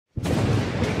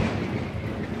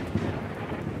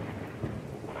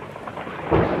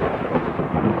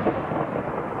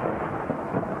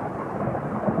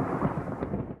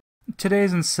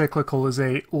Today's encyclical is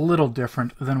a little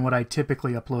different than what I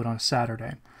typically upload on a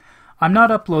Saturday. I'm not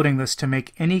uploading this to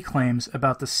make any claims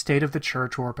about the state of the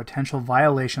Church or potential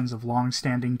violations of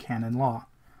long-standing canon law.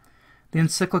 The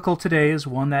encyclical today is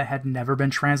one that had never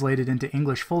been translated into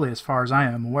English fully as far as I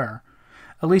am aware,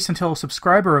 at least until a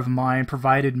subscriber of mine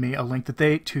provided me a link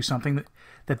to something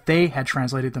that they had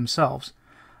translated themselves.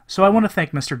 So I want to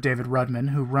thank Mr. David Rudman,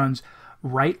 who runs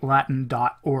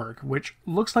writelatin.org, which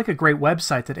looks like a great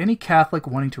website that any Catholic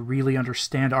wanting to really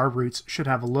understand our roots should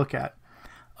have a look at.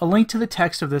 A link to the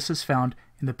text of this is found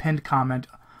in the pinned comment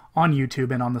on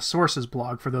YouTube and on the Sources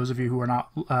blog for those of you who are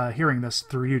not hearing this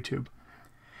through YouTube.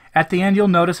 At the end, you'll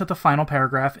notice that the final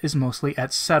paragraph is mostly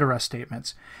etc.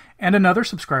 statements, and another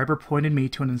subscriber pointed me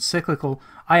to an encyclical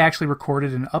I actually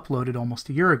recorded and uploaded almost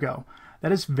a year ago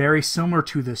that is very similar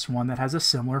to this one that has a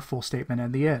similar full statement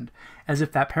at the end, as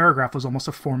if that paragraph was almost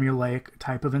a formulaic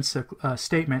type of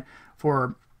statement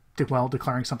for,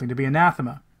 declaring something to be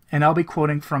anathema, and I'll be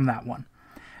quoting from that one.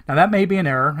 Now that may be an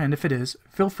error, and if it is,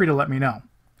 feel free to let me know.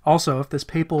 Also, if this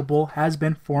papal bull has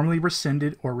been formally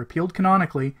rescinded or repealed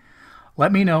canonically,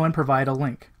 let me know and provide a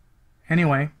link.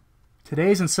 Anyway,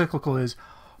 today's encyclical is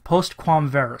Postquam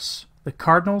Veras, the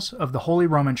Cardinals of the Holy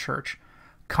Roman Church,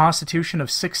 Constitution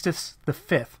of Sixtus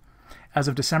V, as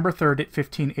of December 3rd,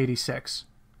 1586.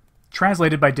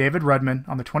 Translated by David Rudman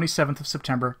on the 27th of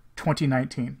September,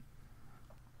 2019.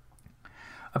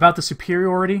 About the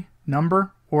superiority,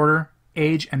 number, order,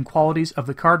 age, and qualities of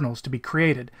the cardinals to be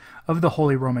created of the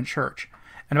Holy Roman Church,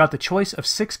 and about the choice of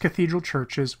 6 cathedral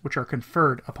churches which are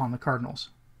conferred upon the cardinals.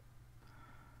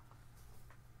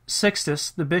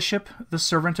 Sixtus, the bishop, the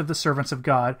servant of the servants of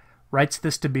God, writes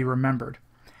this to be remembered.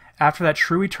 After that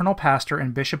true eternal pastor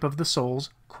and bishop of the souls,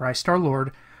 Christ our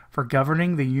Lord, for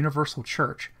governing the universal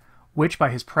church, which by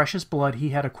his precious blood he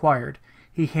had acquired,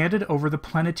 he handed over the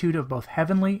plenitude of both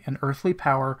heavenly and earthly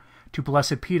power to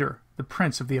blessed Peter, the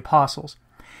prince of the apostles,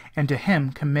 and to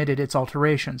him committed its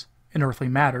alterations, in earthly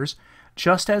matters,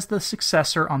 just as the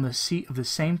successor on the seat of the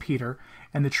same Peter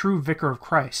and the true vicar of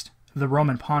Christ, the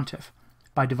Roman pontiff,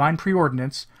 by divine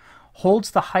preordinance,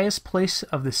 holds the highest place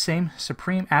of the same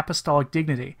supreme apostolic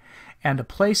dignity and a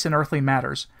place in earthly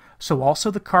matters, so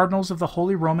also the cardinals of the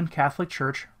Holy Roman Catholic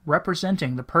Church,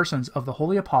 representing the persons of the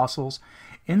holy apostles,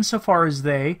 insofar as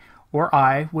they, or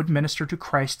I, would minister to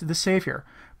Christ the Savior,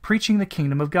 preaching the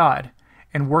kingdom of God,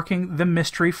 and working the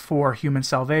mystery for human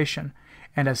salvation,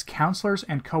 and as counselors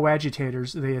and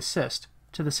coadjutors they assist,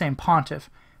 to the same pontiff,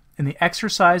 in the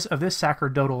exercise of this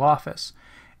sacerdotal office,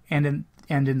 and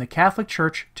in the Catholic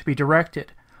Church to be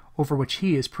directed, over which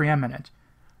he is preeminent,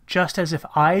 just as if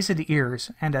eyes and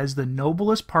ears, and as the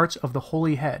noblest parts of the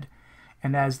holy head,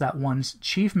 and as that one's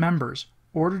chief members,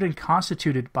 ordered and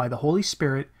constituted by the Holy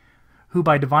Spirit, who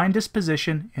by divine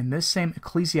disposition in this same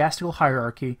ecclesiastical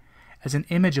hierarchy, as an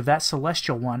image of that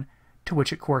celestial one to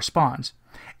which it corresponds,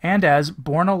 and as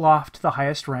borne aloft to the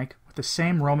highest rank with the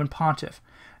same Roman pontiff,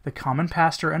 the common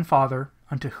pastor and father,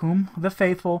 unto whom the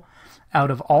faithful, out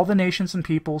of all the nations and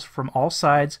peoples, from all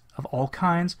sides, of all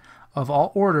kinds, of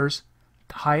all orders,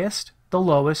 the highest, the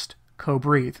lowest,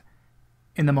 co-breathe.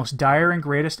 In the most dire and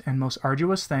greatest and most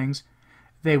arduous things,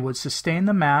 they would sustain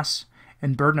the mass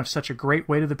and burden of such a great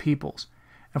weight of the peoples,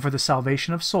 and for the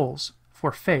salvation of souls,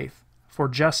 for faith, for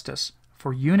justice,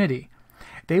 for unity,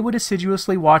 they would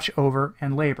assiduously watch over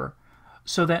and labor,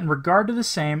 so that in regard to the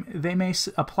same they may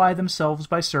apply themselves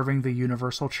by serving the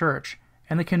universal church,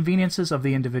 and the conveniences of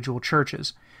the individual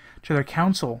churches. To their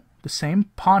council, the same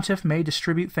pontiff may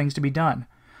distribute things to be done.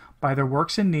 By their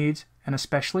works and needs, and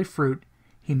especially fruit,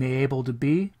 he may able to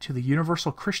be, to the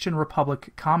universal Christian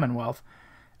Republic Commonwealth,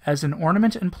 as an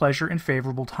ornament and pleasure in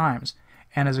favorable times,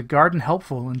 and as a garden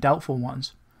helpful in doubtful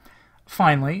ones.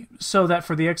 Finally, so that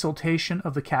for the exaltation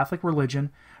of the Catholic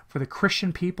religion, for the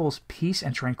Christian people's peace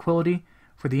and tranquility,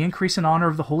 for the increase and honor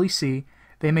of the Holy See,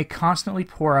 they may constantly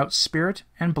pour out spirit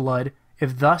and blood,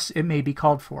 if thus it may be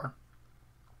called for.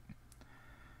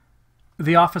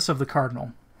 The office of the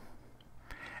cardinal.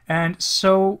 And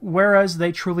so, whereas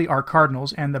they truly are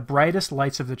cardinals and the brightest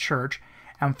lights of the church,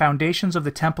 and foundations of the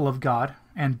temple of God,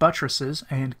 and buttresses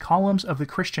and columns of the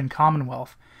Christian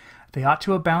commonwealth, they ought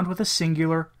to abound with a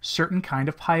singular, certain kind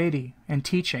of piety and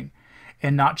teaching,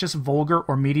 and not just vulgar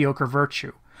or mediocre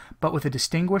virtue, but with a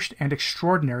distinguished and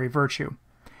extraordinary virtue.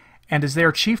 And as they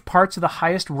are chief parts of the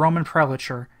highest Roman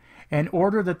prelature, in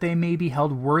order that they may be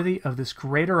held worthy of this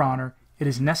greater honor, it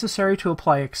is necessary to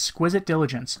apply exquisite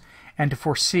diligence, and to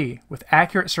foresee, with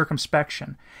accurate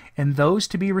circumspection, in those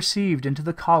to be received into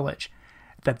the college,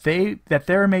 that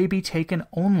there may be taken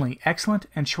only excellent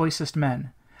and choicest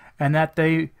men, and that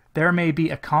there may be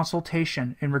a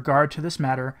consultation in regard to this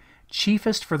matter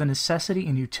chiefest for the necessity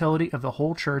and utility of the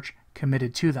whole church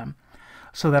committed to them,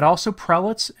 so that also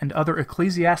prelates and other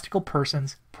ecclesiastical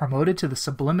persons promoted to the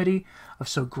sublimity of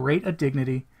so great a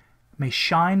dignity may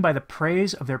shine by the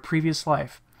praise of their previous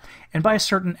life, and by a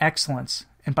certain excellence,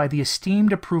 and by the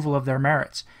esteemed approval of their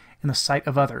merits in the sight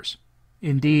of others.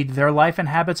 Indeed, their life and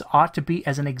habits ought to be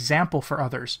as an example for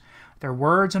others. Their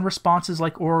words and responses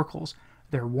like oracles,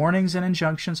 their warnings and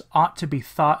injunctions ought to be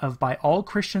thought of by all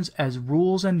Christians as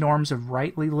rules and norms of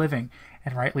rightly living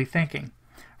and rightly thinking.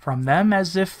 From them,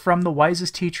 as if from the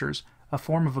wisest teachers, a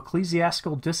form of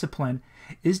ecclesiastical discipline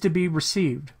is to be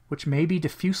received, which may be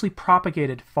diffusely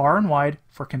propagated far and wide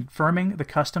for confirming the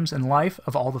customs and life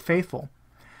of all the faithful.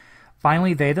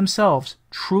 Finally, they themselves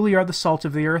truly are the salt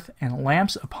of the earth and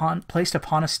lamps placed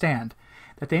upon a stand,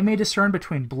 that they may discern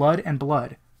between blood and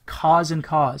blood, cause and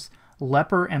cause,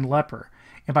 leper and leper,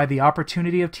 and by the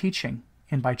opportunity of teaching,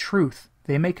 and by truth,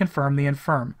 they may confirm the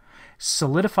infirm,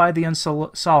 solidify the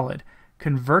unsolid,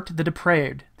 convert the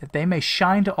depraved, that they may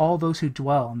shine to all those who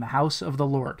dwell in the house of the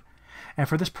Lord. And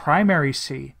for this primary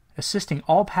see, assisting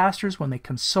all pastors when they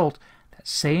consult that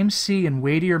same see in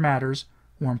weightier matters,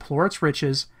 or implore its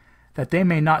riches, that they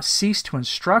may not cease to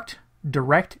instruct,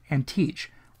 direct, and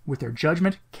teach, with their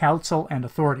judgment, counsel, and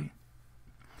authority.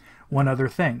 One other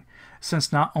thing,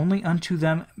 since not only unto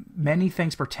them many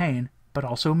things pertain, but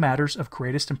also matters of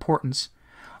greatest importance,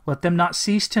 let them not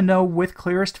cease to know with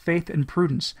clearest faith and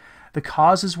prudence the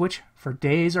causes which for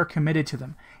days are committed to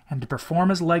them, and to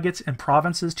perform as legates in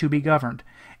provinces to be governed,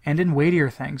 and in weightier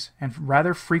things, and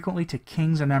rather frequently to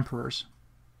kings and emperors.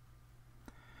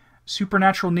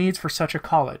 Supernatural needs for such a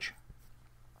college.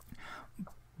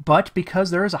 But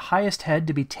because there is a highest head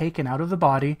to be taken out of the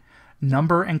body,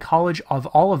 number and college of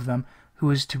all of them, who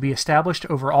is to be established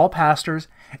over all pastors,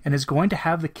 and is going to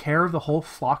have the care of the whole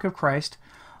flock of Christ,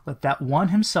 let that one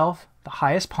himself, the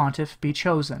highest pontiff, be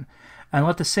chosen, and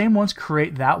let the same ones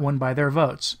create that one by their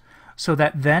votes, so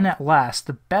that then at last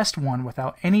the best one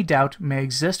without any doubt may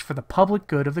exist for the public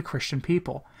good of the Christian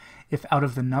people, if out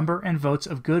of the number and votes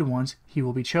of good ones he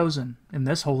will be chosen in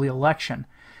this holy election.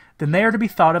 Then they are to be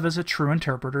thought of as the true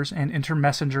interpreters and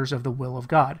intermessengers of the will of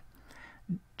God.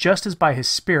 Just as by his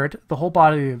Spirit the whole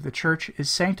body of the church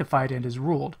is sanctified and is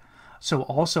ruled, so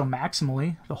also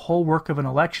maximally the whole work of an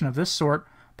election of this sort,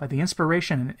 by the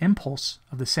inspiration and impulse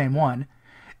of the same one,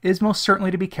 is most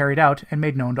certainly to be carried out and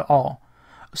made known to all,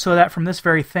 so that from this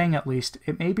very thing at least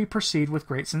it may be perceived with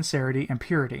great sincerity and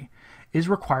purity, is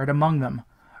required among them,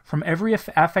 from every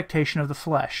affectation of the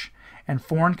flesh, and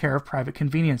foreign care of private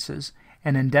conveniences,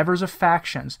 and endeavors of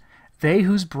factions, they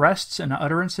whose breasts and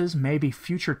utterances may be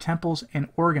future temples and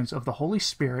organs of the Holy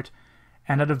Spirit,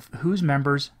 and out of whose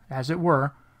members, as it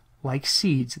were, like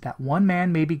seeds, that one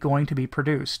man may be going to be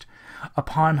produced,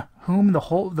 upon whom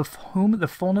the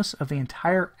fullness of the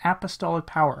entire apostolic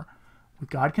power, with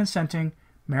God consenting,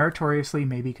 meritoriously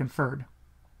may be conferred.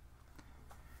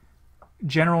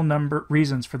 General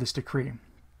reasons for this decree.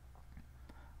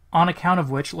 On account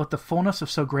of which, let the fullness of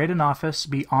so great an office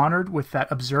be honored with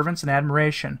that observance and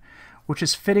admiration which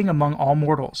is fitting among all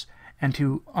mortals,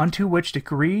 and unto which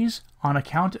degrees, on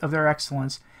account of their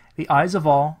excellence, the eyes of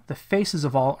all, the faces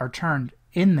of all are turned.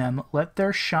 In them let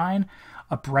there shine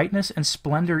a brightness and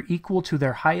splendor equal to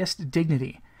their highest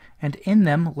dignity, and in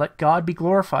them let God be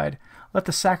glorified, let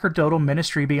the sacerdotal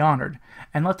ministry be honored,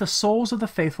 and let the souls of the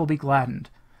faithful be gladdened.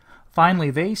 Finally,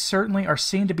 they certainly are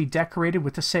seen to be decorated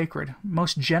with the sacred,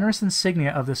 most generous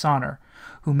insignia of this honor,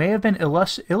 who may have been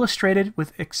illustrated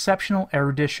with exceptional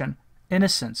erudition,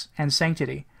 innocence, and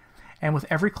sanctity, and with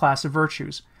every class of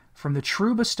virtues, from the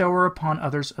true bestower upon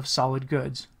others of solid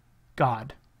goods,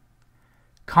 God.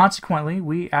 Consequently,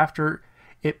 we, after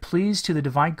it pleased to the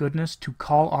divine goodness to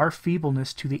call our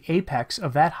feebleness to the apex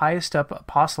of that highest up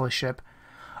apostleship,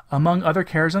 among other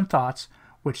cares and thoughts,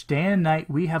 which day and night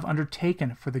we have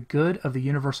undertaken for the good of the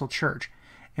universal church,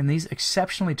 in these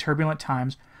exceptionally turbulent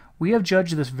times, we have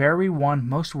judged this very one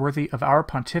most worthy of our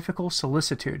pontifical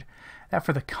solicitude, that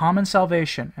for the common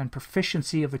salvation and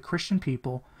proficiency of the Christian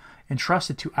people,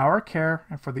 entrusted to our care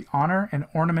and for the honor and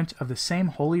ornament of the same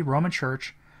holy Roman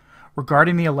Church,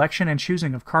 regarding the election and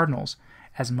choosing of cardinals,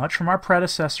 as much from our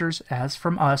predecessors as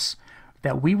from us,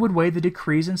 that we would weigh the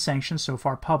decrees and sanctions so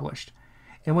far published,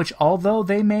 in which although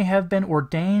they may have been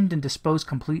ordained and disposed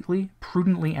completely,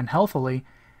 prudently, and healthily,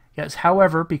 yet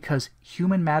however, because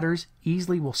human matters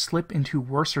easily will slip into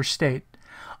worser state,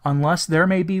 unless there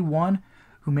may be one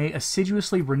who may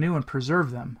assiduously renew and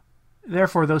preserve them.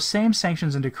 Therefore those same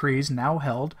sanctions and decrees now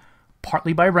held,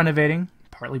 partly by renovating,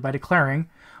 partly by declaring,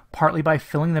 partly by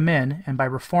filling them in, and by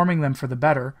reforming them for the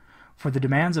better, for the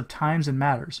demands of times and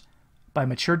matters, by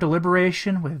mature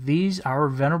deliberation with these our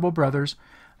venerable brothers,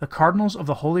 the cardinals of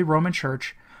the Holy Roman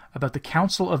Church, about the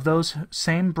counsel of those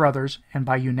same brothers, and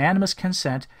by unanimous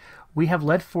consent, we have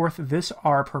led forth this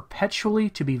our perpetually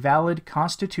to be valid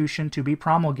constitution to be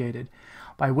promulgated,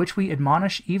 by which we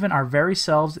admonish even our very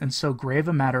selves in so grave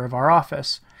a matter of our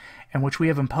office, and which we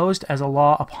have imposed as a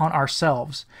law upon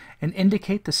ourselves, and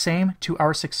indicate the same to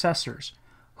our successors,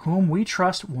 whom we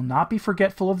trust will not be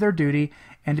forgetful of their duty,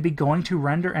 and to be going to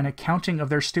render an accounting of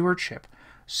their stewardship,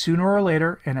 sooner or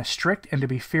later, in a strict and to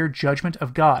be feared judgment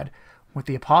of God, with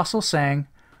the apostle saying,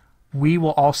 "We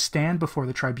will all stand before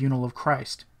the tribunal of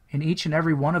Christ, and each and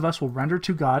every one of us will render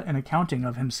to God an accounting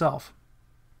of himself."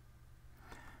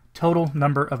 Total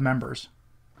number of members.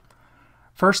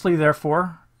 Firstly,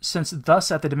 therefore, since thus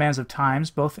at the demands of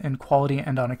times, both in quality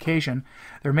and on occasion,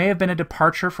 there may have been a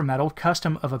departure from that old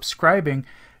custom of ascribing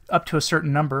up to a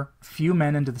certain number few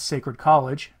men into the sacred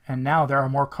college, and now there are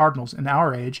more cardinals in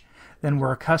our age than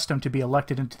were accustomed to be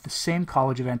elected into the same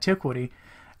college of antiquity,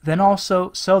 then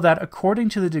also so that according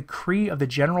to the decree of the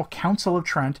General Council of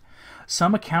Trent,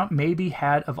 some account may be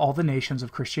had of all the nations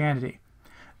of Christianity.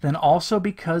 Then also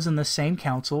because in the same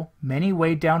council many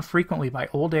weighed down frequently by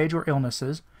old age or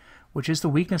illnesses, which is the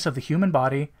weakness of the human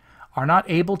body, are not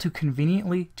able to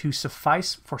conveniently to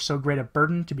suffice for so great a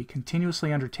burden to be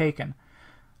continuously undertaken,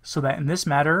 so that in this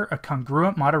matter a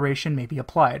congruent moderation may be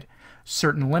applied,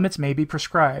 certain limits may be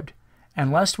prescribed,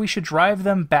 and lest we should drive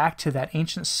them back to that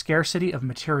ancient scarcity of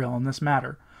material in this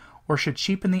matter, or should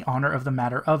cheapen the honor of the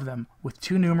matter of them, with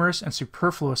too numerous and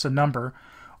superfluous a number,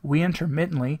 we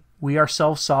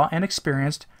ourselves saw and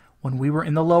experienced when we were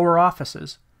in the lower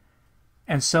offices,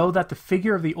 and so that the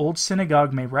figure of the old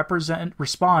synagogue may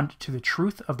respond to the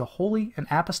truth of the Holy and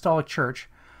Apostolic Church,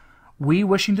 we,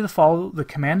 wishing to follow the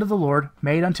command of the Lord,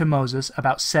 made unto Moses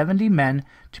about 70 men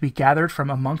to be gathered from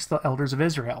amongst the elders of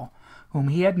Israel, whom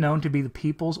he had known to be the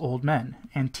people's old men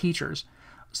and teachers,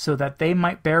 so that they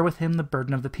might bear with him the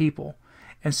burden of the people,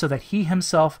 and so that he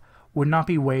himself would not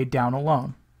be weighed down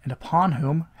alone, and upon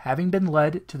whom, having been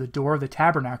led to the door of the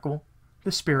tabernacle,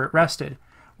 the Spirit rested,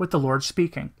 with the Lord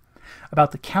speaking.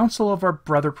 About the counsel of our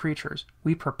brother preachers,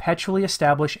 we perpetually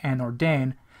establish and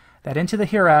ordain that into the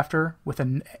hereafter, with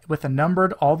a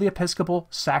numbered all the episcopal,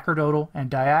 sacerdotal, and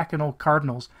diaconal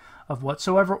cardinals of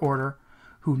whatsoever order,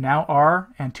 who now are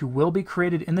and to will be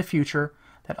created in the future,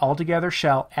 that altogether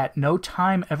shall at no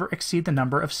time ever exceed the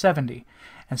number of 70,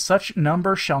 and such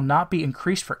number shall not be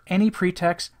increased for any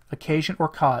pretext, occasion, or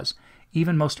cause,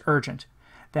 even most urgent,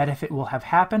 that if it will have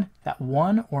happened that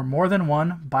one or more than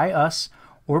one by us,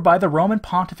 or by the Roman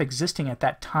pontiff existing at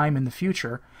that time in the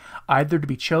future, either to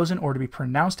be chosen or to be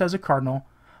pronounced as a cardinal,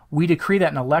 we decree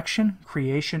that an election,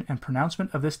 creation, and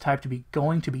pronouncement of this type to be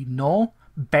going to be null,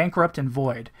 bankrupt, and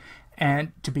void,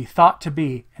 and to be thought to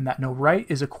be, and that no right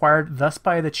is acquired thus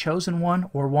by the chosen one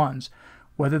or ones,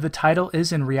 whether the title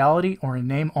is in reality or in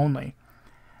name only.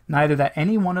 Neither that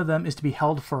any one of them is to be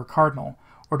held for a cardinal,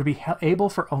 or to be able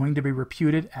for owing to be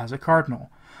reputed as a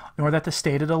cardinal, nor that the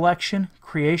stated election,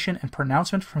 creation, and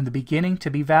pronouncement from the beginning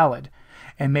to be valid,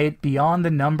 and made beyond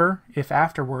the number, if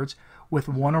afterwards, with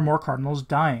one or more cardinals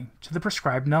dying, to the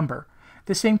prescribed number,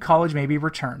 the same college may be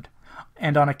returned,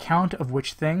 and on account of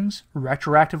which things,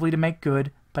 retroactively to make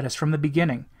good, but as from the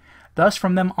beginning. Thus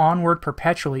from them onward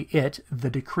perpetually it, the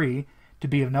decree, to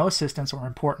be of no assistance or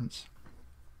importance.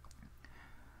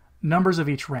 Numbers of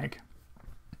each rank.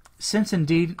 Since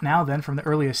indeed, now then, from the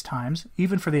earliest times,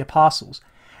 even for the apostles,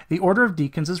 the order of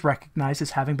deacons is recognized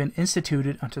as having been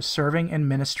instituted unto serving and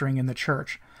ministering in the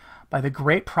church, by the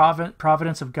great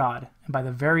providence of God, and by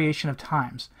the variation of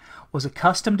times, was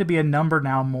accustomed to be a number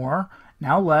now more,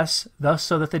 now less, thus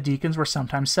so that the deacons were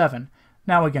sometimes 7,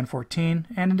 now again 14,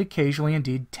 and occasionally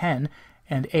indeed 10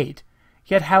 and 8.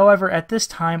 Yet, however, at this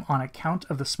time, on account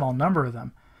of the small number of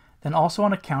them, then also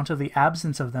on account of the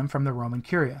absence of them from the Roman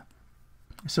Curia,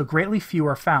 so greatly few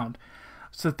are found,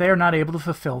 so that they are not able to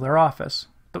fulfill their office,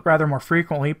 but rather more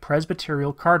frequently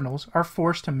presbyterial cardinals are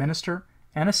forced to minister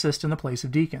and assist in the place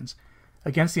of deacons,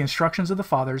 against the instructions of the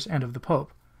fathers and of the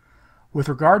Pope. With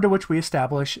regard to which we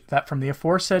establish that from the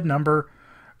aforesaid number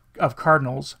of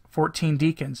cardinals, 14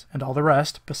 deacons, and all the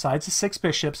rest, besides the 6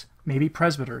 bishops, may be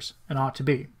presbyters, and ought to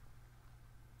be.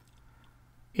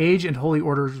 Age and holy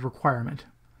orders requirement.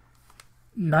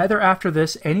 Neither after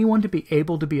this anyone to be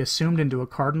able to be assumed into a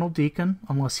cardinal deacon,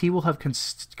 unless he will have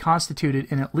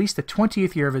constituted in at least the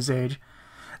 20th year of his age,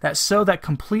 that so that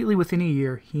completely within a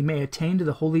year he may attain to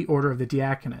the holy order of the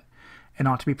diaconate, and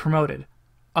ought to be promoted.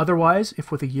 Otherwise,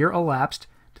 if with a year elapsed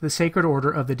to the sacred order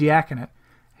of the diaconate,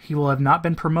 he will have not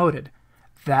been promoted,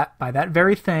 that by that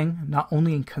very thing, not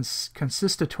only in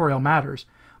consistotorial matters,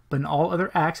 but in all other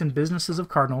acts and businesses of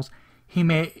cardinals he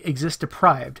may exist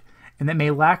deprived, and that may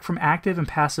lack from active and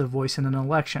passive voice in an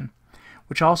election,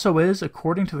 which also is,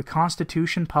 according to the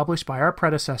constitution published by our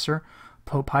predecessor,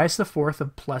 Pope Pius IV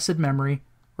of blessed memory,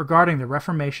 regarding the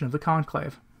reformation of the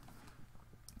conclave.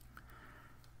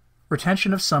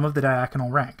 Retention of some of the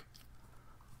diaconal rank.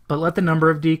 But let the number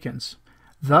of deacons,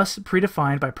 thus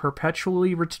predefined by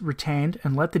perpetually retained,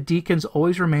 and let the deacons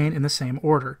always remain in the same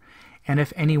order, and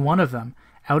if any one of them,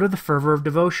 out of the fervor of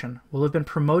devotion, will have been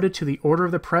promoted to the order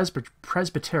of the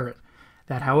presbyterate,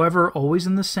 that however always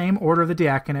in the same order of the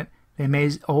diaconate, they may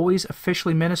always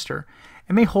officially minister,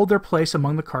 and may hold their place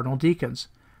among the cardinal deacons,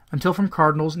 until from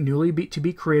cardinals newly to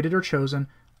be created or chosen,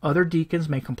 other deacons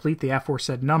may complete the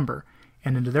aforesaid number,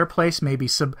 and into their place may be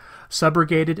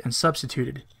subrogated and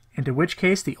substituted, into which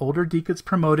case the older deacons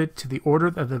promoted to the order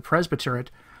of the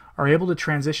presbyterate are able to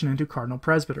transition into cardinal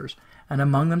presbyters, and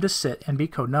among them to sit and be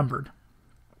co-numbered.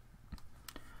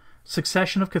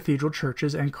 Succession of cathedral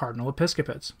churches and cardinal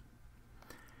episcopates.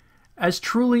 As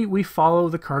truly we follow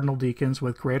the cardinal deacons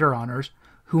with greater honors,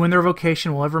 who in their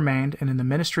vocation will have remained, and in the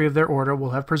ministry of their order will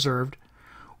have preserved,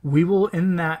 we will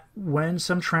in that when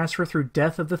some transfer through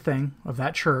death of the thing of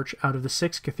that church out of the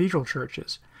 6 cathedral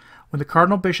churches, when the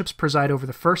cardinal bishops preside over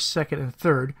the first, second, and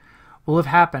third, will have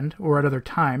happened, or at other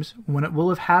times, when it will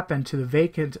have happened to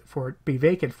be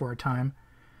vacant for a time,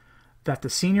 that the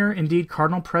senior indeed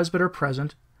cardinal presbyter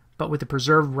present, but with the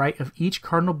preserved right of each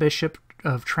cardinal bishop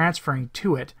of transferring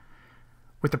to it,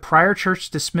 with the prior church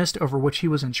dismissed over which he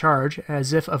was in charge,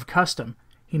 as if of custom,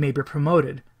 he may be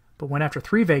promoted, but when after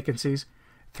 3 vacancies,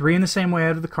 3 in the same way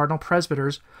out of the cardinal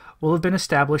presbyters, will have been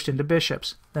established into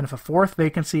bishops, then if a 4th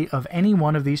vacancy of any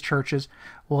one of these churches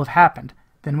will have happened,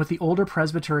 then with the older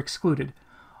presbyter excluded,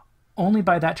 only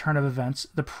by that turn of events,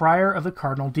 the prior of the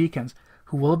cardinal deacons,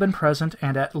 who will have been present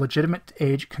and at legitimate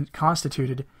age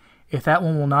constituted, if that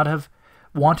one will not have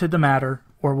wanted the matter,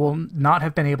 or will not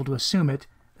have been able to assume it,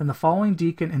 then the following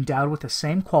deacon endowed with the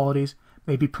same qualities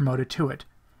may be promoted to it.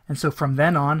 And so from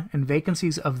then on, in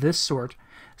vacancies of this sort,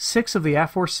 6 of the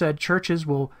aforesaid churches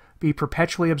will be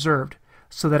perpetually observed,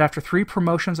 so that after 3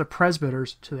 promotions of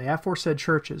presbyters to the aforesaid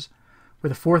churches,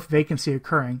 with a 4th vacancy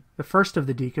occurring, the first of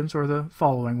the deacons, or the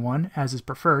following one, as is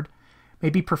preferred, may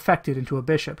be perfected into a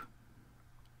bishop.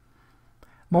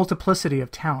 Multiplicity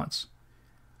of talents.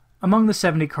 Among the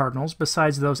 70 cardinals,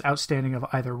 besides those outstanding of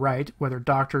either right, whether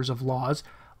doctors of laws,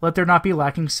 let there not be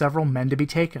lacking several men to be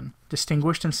taken,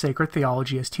 distinguished in sacred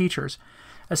theology as teachers,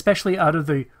 especially out of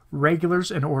the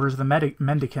regulars and orders of the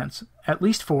mendicants, at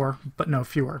least 4, but no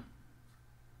fewer.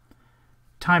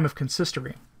 Time of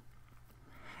consistory.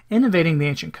 Innovating the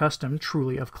ancient custom,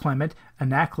 truly, of Clement,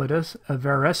 Anacletus, of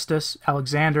Veras,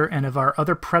 Alexander, and of our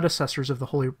other predecessors of the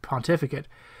Holy Pontificate,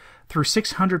 through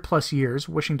 600+ years,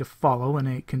 wishing to follow in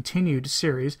a continued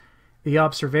series the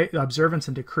observance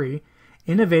and decree,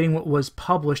 innovating what was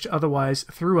published otherwise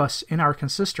through us in our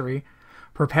consistory,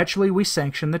 perpetually we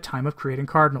sanction the time of creating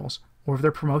cardinals, or of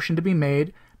their promotion to be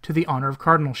made to the honor of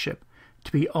cardinalship,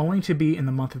 to be only to be in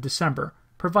the month of December,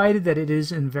 provided that it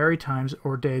is in very times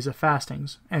or days of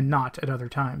fastings, and not at other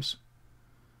times.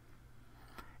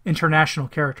 International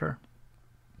character.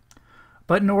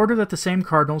 But in order that the same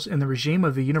cardinals in the regime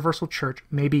of the universal church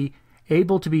may be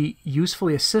able to be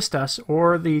usefully assist us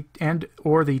or the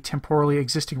temporally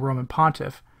existing Roman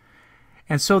pontiff,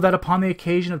 and so that upon the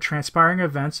occasion of transpiring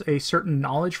events a certain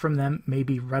knowledge from them may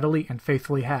be readily and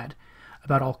faithfully had,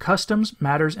 about all customs,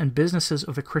 matters, and businesses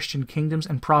of the Christian kingdoms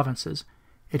and provinces,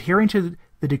 adhering to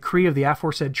the decree of the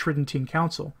aforesaid Tridentine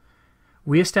Council,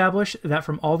 we establish that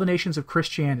from all the nations of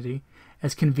Christianity,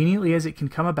 as conveniently as it can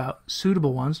come about,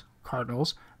 suitable ones,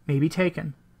 cardinals, may be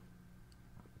taken.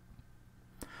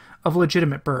 Of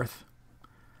legitimate birth.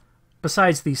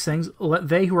 Besides these things, let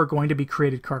they who are going to be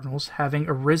created cardinals, having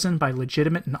arisen by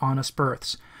legitimate and honest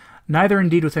births, neither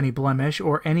indeed with any blemish,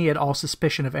 or any at all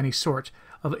suspicion of any sort,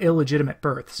 of illegitimate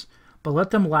births, but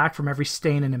let them lack from every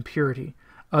stain and impurity,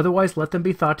 otherwise let them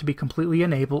be thought to be completely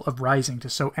unable of rising to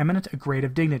so eminent a grade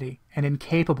of dignity, and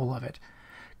incapable of it,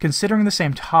 considering the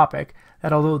same topic,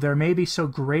 that although there may be so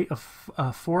great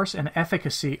a force and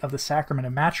efficacy of the sacrament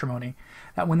of matrimony,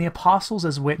 that when the apostles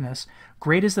as witness,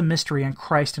 great is the mystery in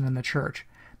Christ and in the church,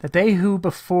 that they who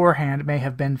beforehand may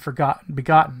have been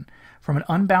begotten from an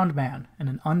unbound man and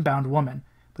an unbound woman,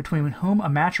 between whom a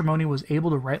matrimony was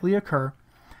able to rightly occur,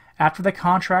 after the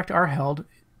contract are held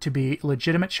to be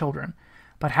legitimate children,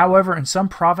 but however in some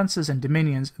provinces and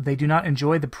dominions they do not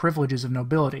enjoy the privileges of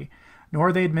nobility, nor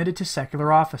are they admitted to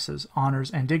secular offices,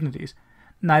 honors, and dignities,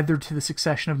 neither to the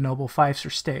succession of noble fiefs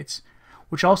or states,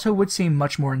 which also would seem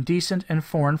much more indecent and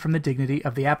foreign from the dignity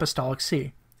of the apostolic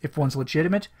see, if one's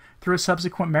legitimate through a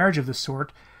subsequent marriage of this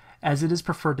sort, as it is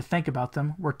preferred to think about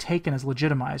them, were taken as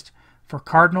legitimized, for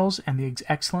cardinals and the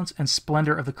excellence and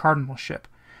splendor of the cardinalship,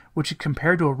 which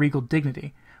compared to a regal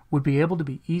dignity, would be able to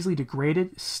be easily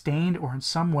degraded, stained, or in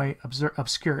some way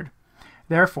obscured.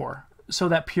 Therefore, so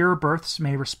that purer births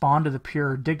may respond to the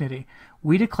purer dignity,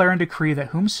 we declare and decree that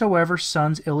whomsoever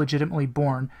sons illegitimately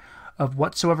born, of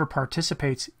whatsoever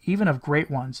participates, even of great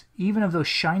ones, even of those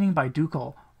shining by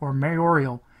ducal or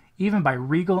mayoral, even by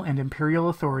regal and imperial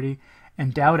authority,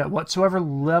 endowed at whatsoever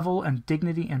level and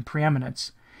dignity and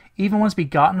preeminence, even ones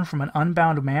begotten from an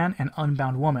unbound man and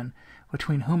unbound woman,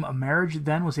 between whom a marriage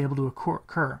then was able to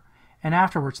occur, and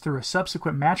afterwards through a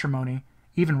subsequent matrimony,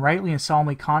 even rightly and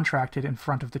solemnly contracted in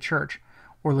front of the church,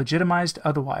 or legitimized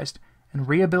otherwise, and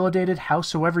rehabilitated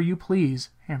howsoever you please,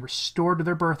 and restored to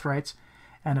their birthrights,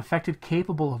 and affected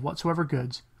capable of whatsoever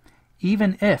goods,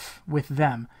 even if with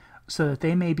them, so that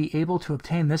they may be able to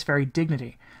obtain this very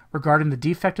dignity, regarding the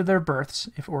defect of their births,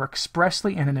 if or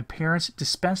expressly in an appearance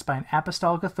dispensed by an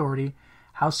apostolic authority,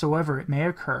 howsoever it may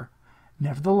occur.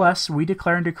 Nevertheless, we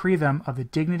declare and decree them of the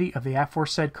dignity of the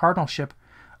aforesaid cardinalship,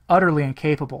 utterly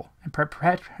incapable and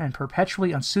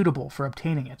perpetually unsuitable for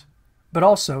obtaining it. But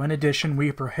also, in addition,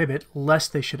 we prohibit,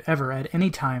 lest they should ever at any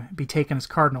time be taken as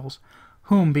cardinals,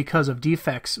 whom, because of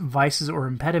defects, vices, or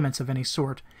impediments of any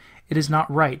sort, it is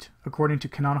not right, according to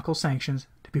canonical sanctions,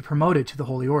 to be promoted to the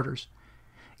holy orders.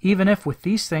 Even if with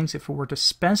these things if it were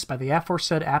dispensed by the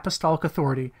aforesaid apostolic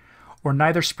authority, or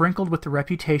neither sprinkled with the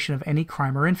reputation of any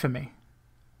crime or infamy.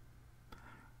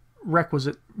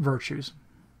 Requisite virtues.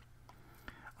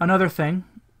 Another thing,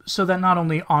 so that not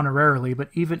only honorarily, but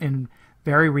even in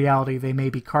very reality they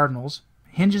may be cardinals,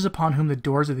 hinges upon whom the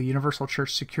doors of the universal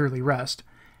church securely rest,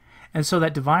 and so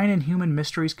that divine and human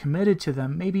mysteries committed to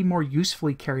them may be more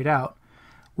usefully carried out,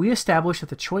 we establish that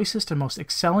the choicest and most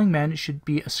excelling men should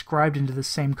be ascribed into the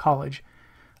same college,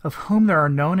 of whom there are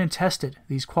known and tested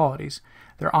these qualities,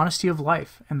 their honesty of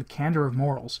life, and the candor of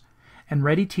morals, and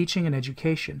ready teaching and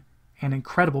education, and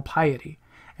incredible piety,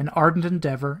 and ardent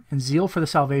endeavor, and zeal for the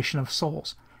salvation of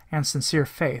souls, and sincere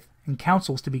faith, and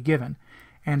counsels to be given,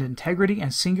 and integrity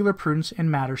and singular prudence in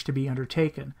matters to be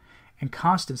undertaken, and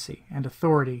constancy, and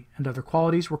authority, and other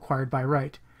qualities required by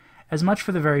right, as much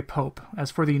for the very Pope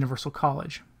as for the universal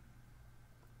college.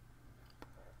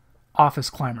 Office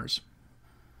climbers.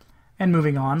 And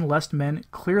moving on, lest men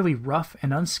clearly rough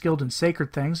and unskilled in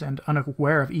sacred things and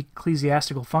unaware of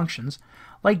ecclesiastical functions,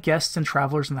 like guests and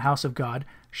travelers in the house of God,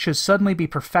 should suddenly be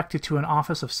perfected to an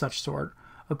office of such sort,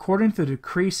 according to the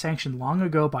decree sanctioned long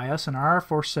ago by us in our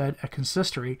aforesaid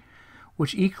consistory,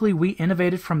 which equally we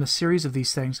innovated from the series of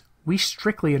these things, we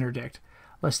strictly interdict,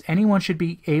 lest anyone should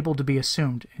be able to be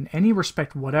assumed, in any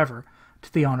respect whatever,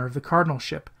 to the honor of the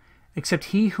cardinalship, except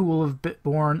he who will have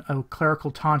borne a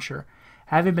clerical tonsure,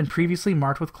 having been previously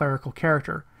marked with clerical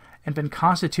character, and been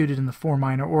constituted in the 4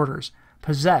 minor orders,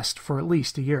 possessed for at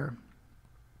least a year.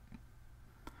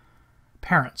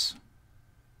 Parents.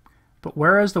 But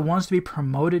whereas the ones to be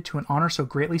promoted to an honor so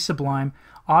greatly sublime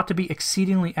ought to be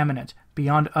exceedingly eminent,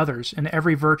 beyond others, in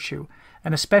every virtue,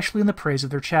 and especially in the praise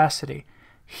of their chastity,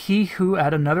 he who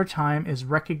at another time is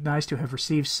recognized to have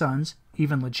received sons,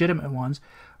 even legitimate ones,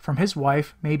 from his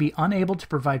wife may be unable to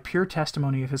provide pure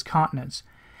testimony of his continence,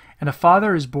 and a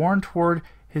father is born toward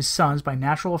his sons by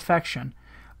natural affection,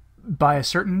 by a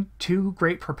certain too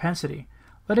great propensity.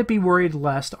 Let it be worried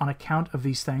lest, on account of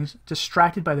these things,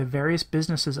 distracted by the various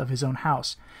businesses of his own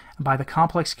house, and by the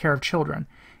complex care of children,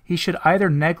 he should either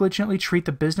negligently treat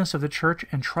the business of the church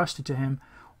entrusted to him,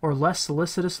 or less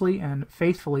solicitously and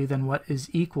faithfully than what is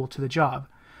equal to the job,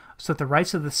 so that the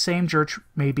rights of the same church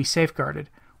may be safeguarded.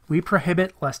 We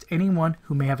prohibit lest anyone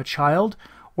who may have a child,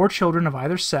 or children of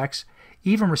either sex,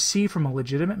 even received from a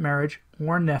legitimate marriage,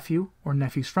 or a nephew, or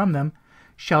nephews from them,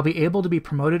 shall be able to be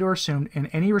promoted or assumed in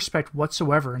any respect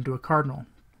whatsoever into a cardinal.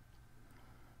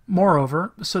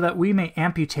 Moreover, so that we may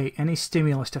amputate any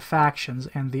stimulus to factions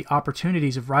and the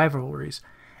opportunities of rivalries,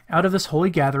 out of this holy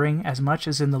gathering, as much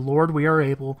as in the Lord we are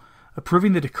able,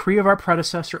 approving the decree of our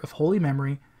predecessor of holy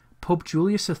memory, Pope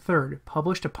Julius III,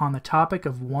 published upon the topic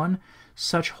of one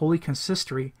such holy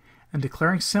consistory, and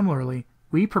declaring similarly,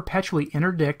 we perpetually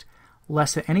interdict,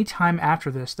 lest at any time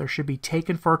after this there should be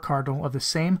taken for a cardinal of the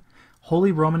same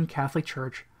Holy Roman Catholic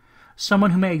Church,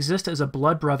 someone who may exist as a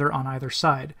blood brother on either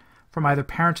side, from either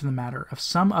parent in the matter, of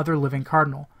some other living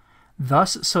cardinal,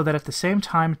 thus so that at the same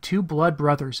time 2 blood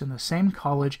brothers in the same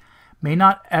college may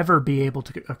not ever be able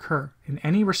to occur in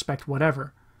any respect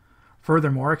whatever.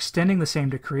 Furthermore, extending the same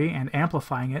decree and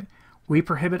amplifying it, we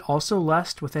prohibit also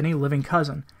lest with any living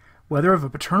cousin, whether of a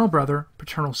paternal brother,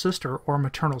 paternal sister, or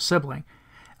maternal sibling,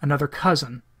 another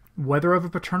cousin, whether of a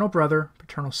paternal brother,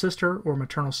 paternal sister, or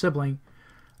maternal sibling,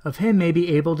 of him may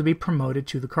be able to be promoted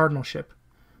to the cardinalship.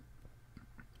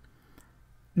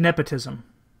 Nepotism.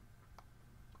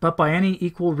 But by any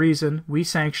equal reason we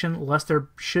sanction lest there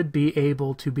should be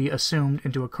able to be assumed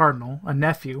into a cardinal, a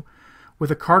nephew,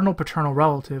 with a cardinal paternal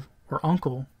relative, or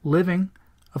uncle, living,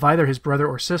 of either his brother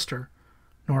or sister,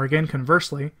 nor again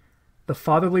conversely, the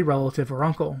fatherly relative or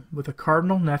uncle, with a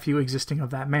cardinal nephew existing of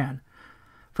that man,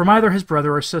 from either his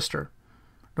brother or sister,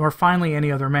 nor finally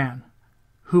any other man,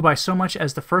 who by so much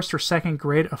as the first or second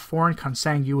grade of foreign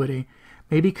consanguinity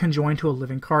may be conjoined to a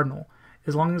living cardinal,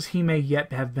 as long as he may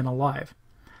yet have been alive.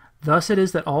 Thus it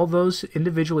is that all those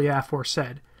individually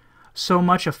aforesaid, so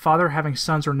much of father having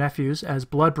sons or nephews as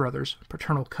blood brothers,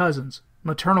 paternal cousins,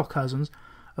 maternal cousins,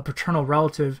 a paternal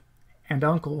relative and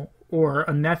uncle, or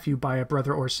a nephew by a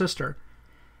brother or sister,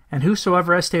 and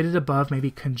whosoever as stated above may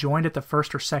be conjoined at the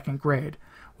first or second grade,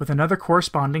 with another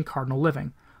corresponding cardinal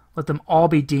living, let them all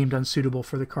be deemed unsuitable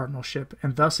for the cardinalship,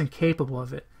 and thus incapable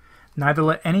of it. Neither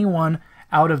let any one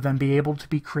out of them be able to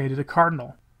be created a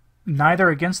cardinal. Neither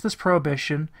against this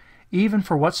prohibition, even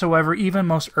for whatsoever even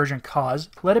most urgent cause,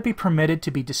 let it be permitted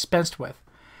to be dispensed with,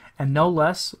 and no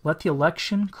less let the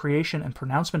election, creation, and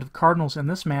pronouncement of cardinals in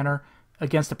this manner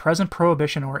against the present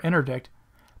prohibition or interdict,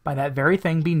 by that very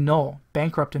thing be null,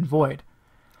 bankrupt, and void,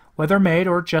 whether made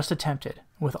or just attempted.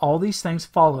 With all these things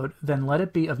followed, then let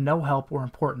it be of no help or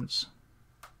importance.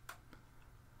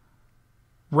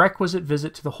 Requisite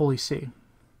visit to the Holy See.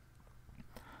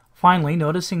 Finally,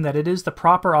 noticing that it is the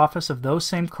proper office of those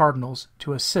same cardinals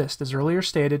to assist, as earlier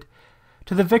stated,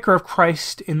 to the vicar of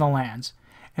Christ in the lands,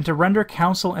 and to render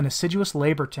counsel and assiduous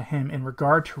labor to him in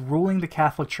regard to ruling the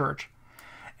Catholic Church,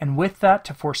 and with that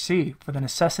to foresee for the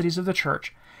necessities of the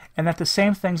Church, and that the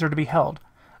same things are to be held,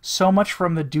 so much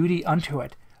from the duty unto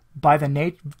it, by the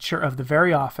nature of the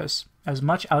very office, as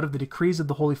much out of the decrees of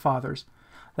the Holy Fathers,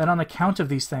 that on account of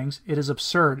these things it is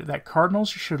absurd that cardinals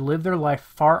should live their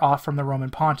life far off from the Roman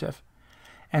pontiff,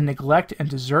 and neglect and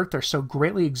desert their so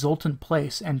greatly exultant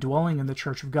place and dwelling in the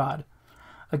Church of God,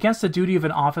 against the duty of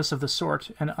an office of the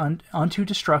sort, and unto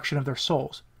destruction of their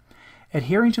souls.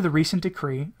 Adhering to the recent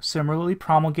decree, similarly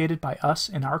promulgated by us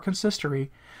in our consistory,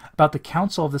 about the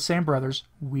council of the same brothers,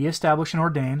 we establish and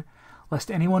ordain, lest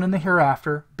anyone in the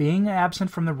hereafter, being absent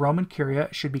from the Roman curia,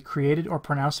 should be created or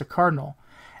pronounced a cardinal,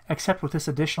 except with this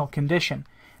additional condition,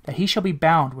 that he shall be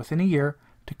bound within a year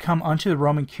to come unto the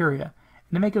Roman curia,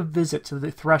 and to make a visit to the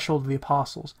threshold of the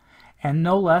apostles, and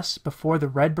no less before the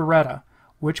red biretta,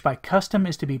 which by custom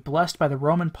is to be blessed by the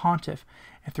Roman pontiff,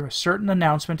 and through a certain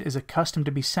announcement is accustomed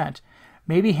to be sent,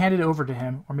 may be handed over to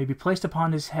him, or may be placed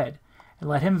upon his head, and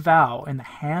let him vow in the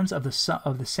hands of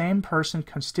the same person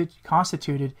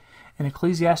constituted in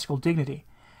ecclesiastical dignity,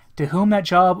 to whom that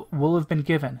job will have been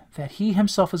given, that he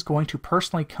himself is going to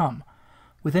personally come,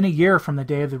 within a year from the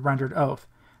day of the rendered oath,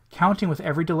 counting with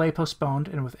every delay postponed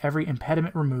and with every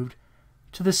impediment removed,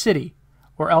 to the city,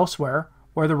 or elsewhere,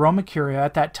 where the Roman curia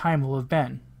at that time will have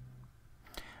been,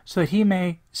 so that he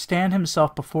may stand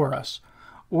himself before us,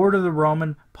 or to the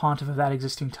Roman pontiff of that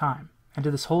existing time, and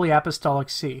to this holy apostolic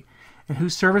see, in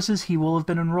whose services he will have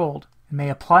been enrolled, and may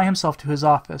apply himself to his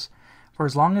office, for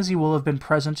as long as he will have been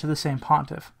present to the same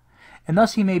pontiff, and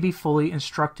thus he may be fully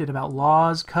instructed about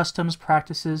laws, customs,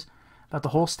 practices, about the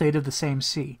whole state of the same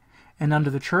see, and under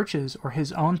the churches, or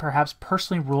his own perhaps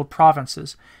personally ruled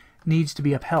provinces, needs to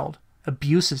be upheld,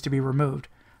 abuses to be removed,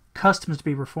 customs to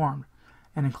be reformed,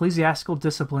 and ecclesiastical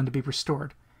discipline to be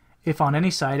restored. If on any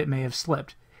side it may have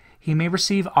slipped, he may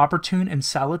receive opportune and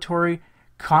salutary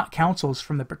counsels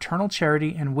from the paternal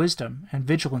charity and wisdom and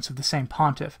vigilance of the same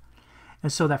pontiff,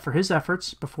 and so that for his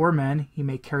efforts before men he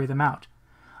may carry them out.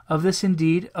 Of this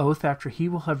indeed oath after he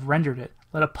will have rendered it,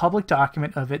 let a public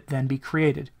document of it then be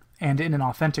created, and in an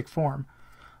authentic form.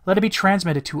 Let it be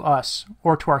transmitted to us,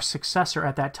 or to our successor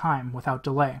at that time, without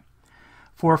delay.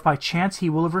 For if by chance he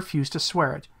will have refused to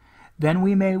swear it, then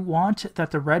we may want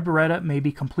that the red biretta may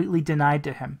be completely denied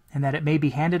to him, and that it may be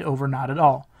handed over not at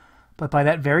all. But by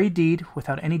that very deed,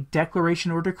 without any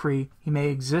declaration or decree, he may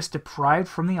exist deprived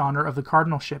from the honor of the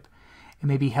cardinalship, and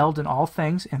may be held in all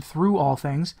things and through all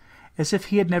things, as if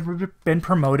he had never been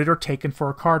promoted or taken for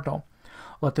a cardinal.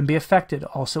 Let them be affected,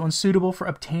 also unsuitable for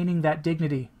obtaining that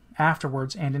dignity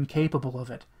afterwards, and incapable of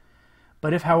it.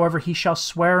 But if, however, he shall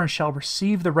swear and shall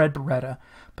receive the red biretta,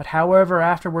 but however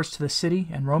afterwards to the city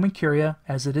and Roman curia,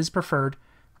 as it is preferred,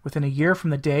 within a year from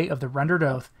the day of the rendered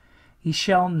oath, he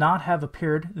shall not have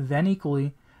appeared then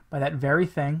equally by that very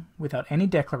thing, without any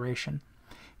declaration,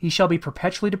 he shall be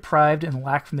perpetually deprived and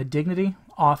lack from the dignity,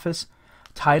 office,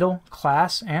 title,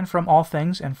 class, and from all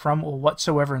things, and from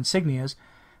whatsoever insignias,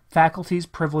 faculties,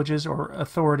 privileges, or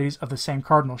authorities of the same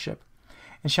cardinalship,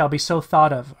 and shall be so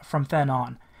thought of from then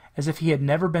on, as if he had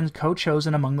never been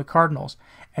co-chosen among the cardinals,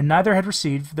 and neither had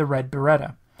received the red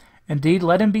biretta. Indeed,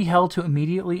 let him be held to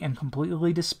immediately and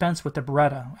completely dispense with the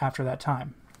biretta after that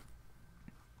time.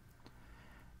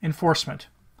 Enforcement.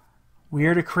 We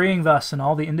are decreeing thus in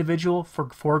all the individual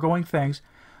foregoing things,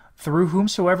 through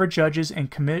whomsoever judges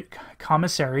and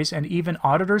commissaries and even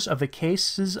auditors of the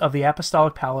cases of the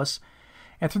Apostolic Palace,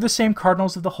 and through the same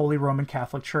cardinals of the Holy Roman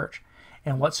Catholic Church,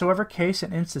 in whatsoever case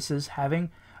and instances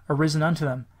having arisen unto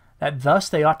them, that thus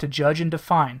they ought to judge and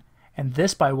define, and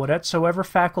this by whatsoever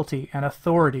faculty and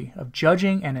authority of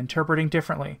judging and interpreting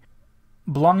differently,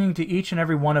 belonging to each and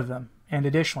every one of them, and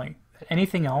additionally, that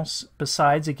anything else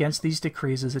besides against these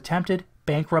decrees is attempted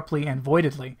bankruptly and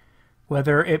voidedly,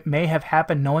 whether it may have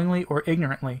happened knowingly or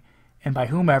ignorantly, and by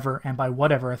whomever and by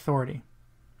whatever authority.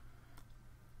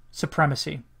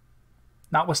 Supremacy.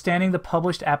 Notwithstanding the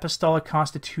published apostolic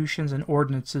constitutions and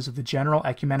ordinances of the general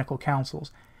ecumenical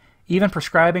councils, even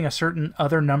prescribing a certain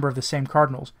other number of the same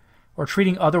cardinals, or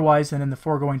treating otherwise than in the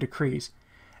foregoing decrees,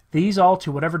 these all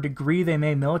to whatever degree they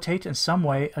may militate in some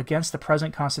way against the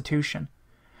present constitution.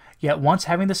 Yet once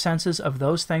having the senses of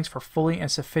those things for fully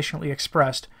and sufficiently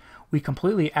expressed, we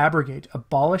completely abrogate,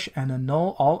 abolish, and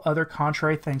annul all other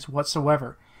contrary things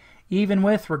whatsoever. Even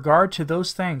with regard to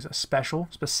those things, a special,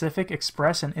 specific,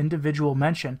 express, and individual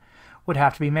mention would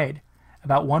have to be made,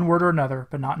 about one word or another,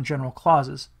 but not in general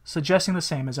clauses, suggesting the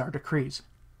same as our decrees.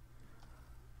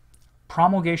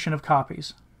 Promulgation of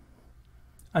copies.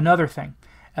 Another thing,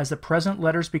 as the present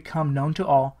letters become known to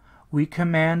all, we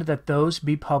command that those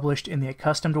be published in the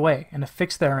accustomed way, and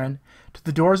affixed therein, to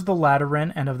the doors of the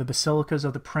Lateran and of the basilicas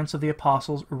of the Prince of the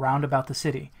Apostles round about the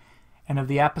city, and of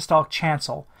the Apostolic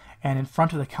Chancel, and in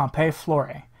front of the Campe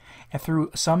Flore, and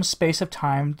through some space of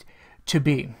time to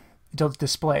be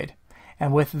displayed,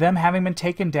 and with them having been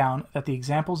taken down, that the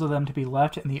examples of them to be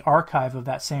left in the archive of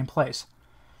that same place.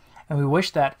 And we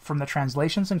wish that, from the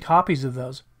translations and copies of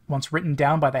those, once written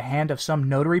down by the hand of some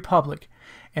notary public,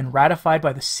 and ratified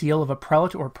by the seal of a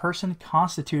prelate or person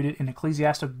constituted in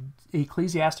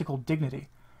ecclesiastical dignity,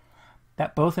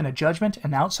 that both in a judgment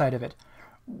and outside of it,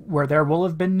 where there will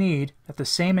have been need, that the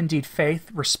same indeed faith,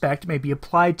 respect may be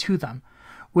applied to them,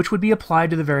 which would be applied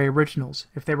to the very originals,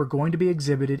 if they were going to be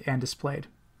exhibited and displayed.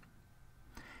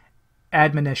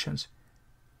 Admonitions.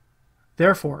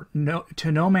 Therefore,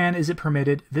 to no man is it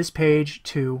permitted this page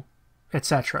to,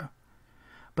 etc.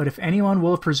 But if anyone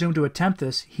will have presumed to attempt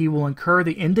this, he will incur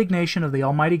the indignation of the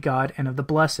Almighty God and of the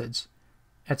blesseds,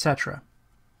 etc.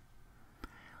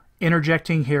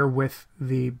 Interjecting here with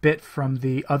the bit from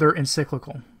the other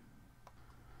encyclical.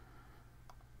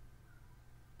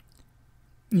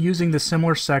 Using the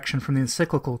similar section from the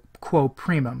encyclical Quo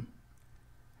Primum,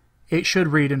 it should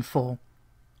read in full.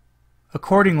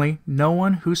 Accordingly, no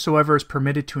one whosoever is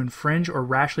permitted to infringe or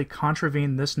rashly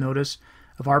contravene this notice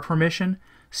of our permission,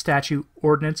 statute,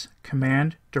 ordinance,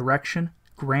 command, direction,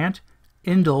 grant,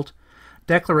 indult,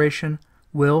 declaration,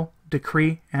 will,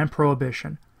 decree, and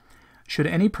prohibition. Should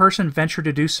any person venture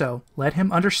to do so, let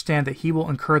him understand that he will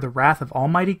incur the wrath of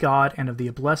Almighty God and of the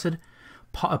blessed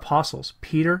apostles,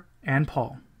 Peter and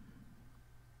Paul.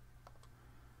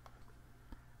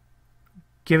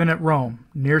 Given at Rome,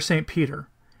 near St. Peter,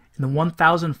 in the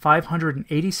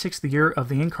 1586th year of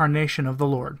the incarnation of the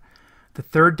Lord, the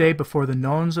third day before the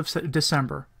nones of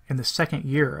December, in the second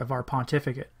year of our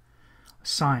pontificate.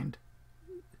 Signed,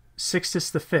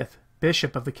 Sixtus V,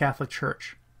 Bishop of the Catholic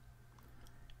Church,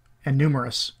 and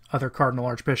numerous other cardinal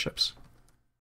archbishops.